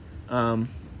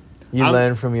 You I'm-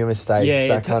 learn from your mistakes.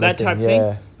 That kind of thing. type Yeah.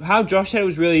 thing. How Josh said it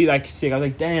was really like sick. I was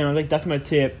like, damn. I was like, that's my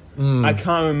tip. I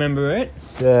can't remember it,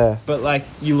 Yeah. but like,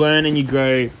 you learn and you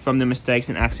grow from the mistakes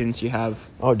and accidents you have.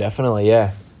 Oh, definitely.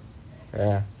 Yeah.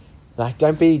 Yeah. Like,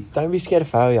 don't be scared of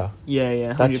failure. Yeah,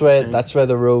 yeah. 100%. That's where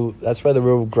the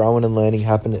real growing and learning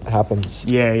happens.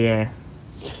 Yeah, yeah.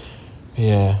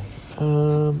 Yeah.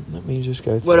 Let me just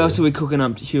go through. What else are we cooking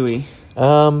up, Huey?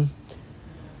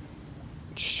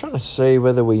 Just trying to see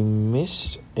whether we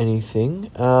missed anything.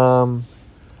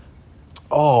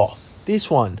 This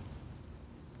one.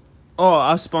 Oh,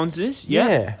 our sponsors.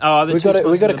 Yeah. Oh, the we got two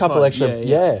we got a sponsors of the couple pod. extra.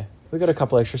 Yeah. We got a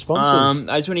couple extra sponsors.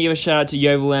 I just want to give a shout out to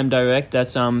Yeovil Lamb Direct.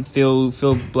 That's Phil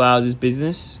Blause's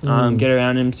business. Get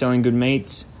around him selling good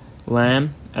meats,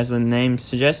 lamb, as the name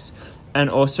suggests, and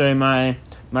also my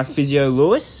physio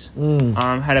Lewis.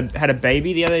 Had a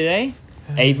baby the other day.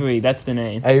 Avery, that's the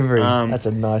name. Avery, that's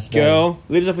a nice name. Girl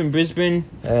lives up in Brisbane.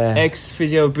 Ex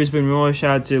physio of Brisbane Roar. Shout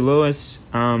out to Lewis.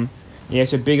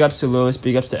 So big ups to Lewis,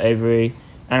 big ups to Avery,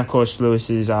 and of course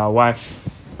Lewis's wife.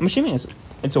 I'm assuming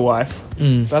it's a wife,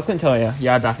 but I couldn't tell you.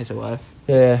 Yeah, I back it's a wife.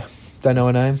 Yeah, don't know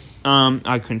her name.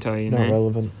 I couldn't tell you. Not name.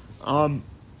 relevant.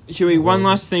 Huey, one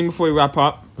last thing before we wrap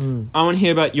up. I want to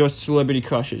hear about your celebrity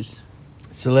crushes.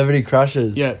 Celebrity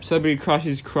crushes. Yeah, celebrity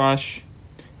crushes, crush.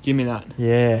 Give me that.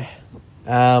 Yeah.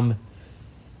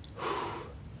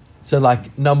 So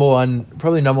like number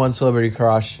one celebrity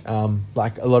crush.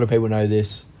 Like a lot of people know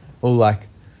this, or like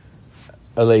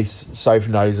at least Soph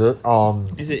knows it.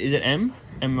 Is it M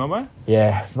Robbo?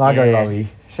 Yeah, Margot Yeah. Robbie.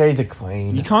 She's a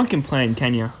queen. You can't complain,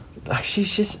 can you? Like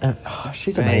she's just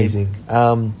she's Babe. amazing.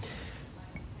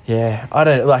 Yeah, I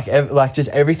don't like just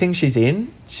everything she's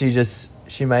in. She slays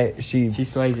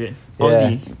it. Yeah,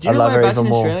 Aussie. Do you I know love her whereabouts even in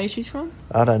more. Australia she's from?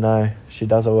 I don't know. She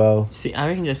does it well. See, I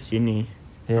reckon just Sydney.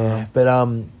 Yeah, but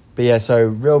yeah. So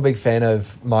real big fan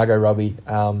of Margot Robbie.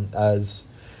 As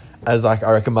like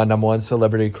I reckon my number one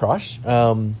celebrity crush.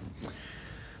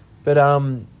 But I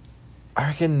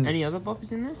reckon Any other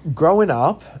boppers in there? growing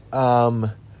up,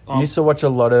 used to watch a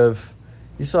lot of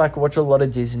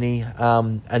Disney.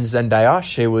 And Zendaya,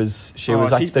 she was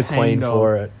like she's the pain queen dog.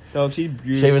 for it. Dog, she's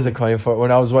beautiful. She was a queen for it.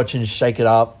 When I was watching Shake It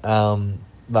Up,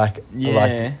 like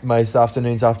most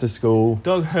afternoons after school,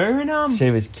 Dog, her and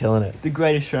she was killing it. The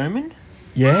Greatest Showman.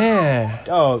 Yeah.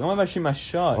 Dog, I'm about to shoot my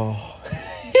shot. Oh.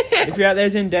 If you're out there,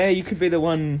 Zendaya, you could be the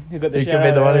one who got the You shout could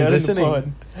be the out one who's in the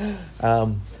listening.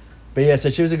 pod. But yeah, so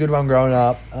she was a good one growing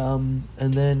up. And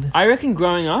then I reckon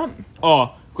growing up,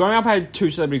 I had two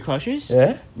celebrity crushes.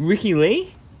 yeah, Ricky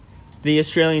Lee, the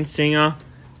Australian singer.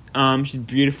 She's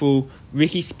beautiful.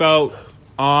 Ricky spelled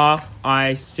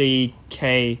Ricki.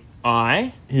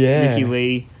 yeah, Ricky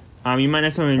Lee. You might know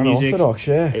some of her music. unorthodox,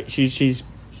 yeah, She's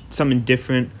something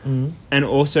different. And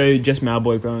also just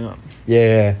Malboy growing up.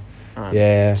 yeah,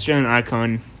 yeah, Australian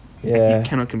icon. yeah. You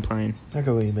cannot complain. I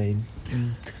get what you mean.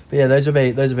 But yeah, those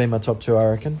would be my top two, I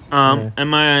reckon. And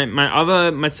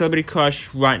my celebrity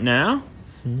crush right now,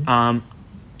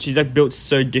 she's like built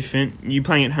so different. You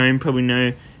playing at home probably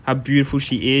know how beautiful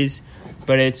she is,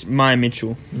 but it's Maya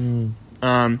Mitchell.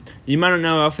 You might not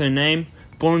know her off her name.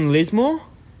 Born Lismore.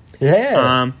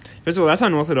 Yeah. First of all, that's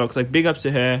unorthodox. Like, big ups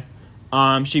to her.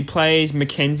 She plays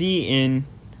Mackenzie in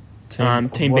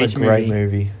Teen what Beach a great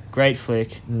movie. Great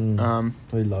flick.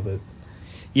 We love it.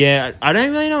 Yeah, I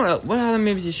don't really know what other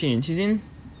movies is she in. She's in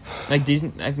like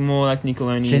Disney, like more like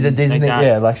Nickelodeon. She's a Disney,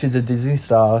 like she's a Disney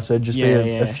star. So just be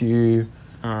a few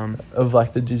of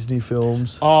like the Disney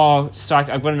films. Oh, psych!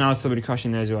 I've got another celebrity crush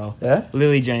in there as well. Yeah,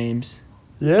 Lily James.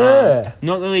 Yeah,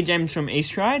 not Lily James from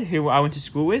East Ride, who I went to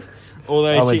school with. Although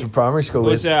I went to primary school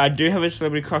with. I do have a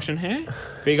celebrity crush on her.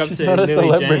 Big ups She's to not a Lily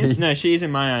celebrity. James. No, she is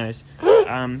in my eyes.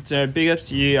 So big ups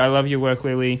to you. I love your work,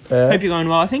 Lily. Yeah. Hope you're going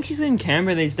well. I think she's in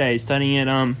Canberra these days, studying at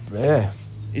Yeah.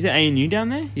 Is it ANU down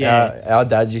there? Yeah. Our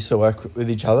dads used to work with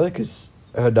each other because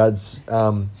her dad's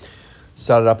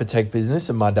started up a tech business,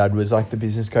 and my dad was like the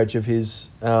business coach of his.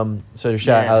 So to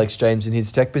shout out Alex James in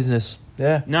his tech business.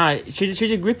 Yeah. No,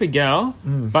 she's a gripper girl.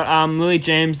 But Lily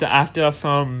James, the actor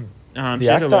from she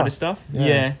has a lot of stuff.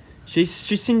 Yeah. She's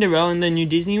Cinderella in the new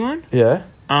Disney one. Yeah.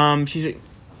 She's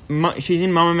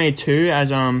in Mamma Mia 2 as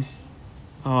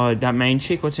that main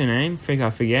chick. What's her name? I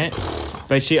forget.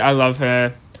 But I love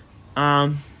her.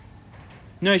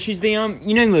 No, she's the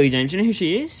you know Lily James. You know who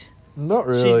she is? Not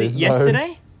really. She's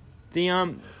Yesterday.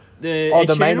 The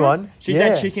the main one. She's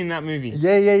that chick in that movie.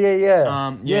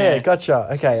 Yeah. Yeah,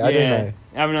 gotcha. Okay, I didn't know.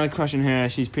 I have another crush on her.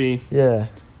 She's pretty. Yeah.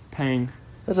 Paying.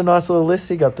 That's a nice little list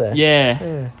you got there.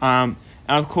 Yeah. And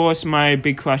of course, my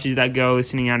big crush is that girl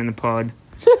listening out in the pod.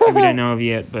 Who we don't know of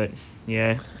yet, but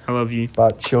yeah, I love you.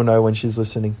 But she'll know when she's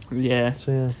listening. Yeah.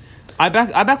 So yeah. I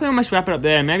back we almost wrap it up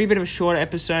there. Maybe a bit of a shorter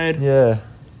episode. Yeah.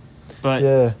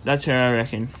 But that's her, I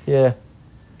reckon. Yeah.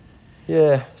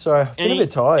 Yeah. Sorry, I'm a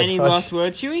bit tired. Any last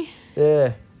words, Huey?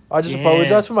 Yeah. I just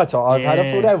apologise for my time. I've had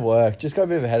a full day of work. Just got a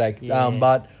bit of a headache. Yeah.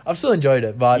 But I've still enjoyed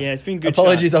it. But yeah, it's been good.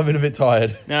 Apologies, I've been a bit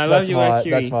tired. No, I love your work,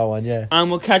 Huey. That's my one, yeah.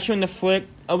 We'll catch you on the flip.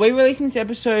 Are we releasing this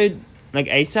episode like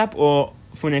ASAP or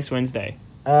for next Wednesday?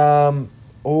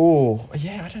 Oh,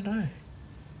 yeah, I don't know.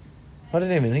 I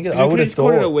didn't even think of it. I would have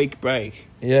thought it a week break.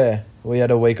 Yeah, we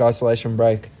had a week isolation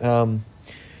break. No,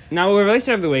 we'll release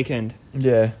it over the weekend.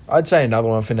 Yeah, I'd say another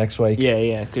one for next week.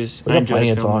 Yeah, because we've got plenty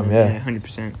of time. Yeah,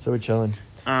 100%. So we're chilling.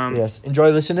 Yes, enjoy,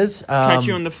 listeners. Catch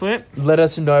you on the flip. Let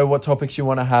us know what topics you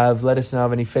want to have. Let us know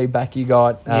of any feedback you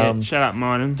got. Shut up,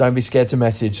 Martin. Don't be scared to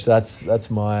message. That's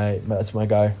my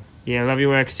go. Yeah, love your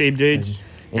work. See you, dudes.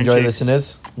 Enjoy,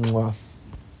 listeners. Mwah.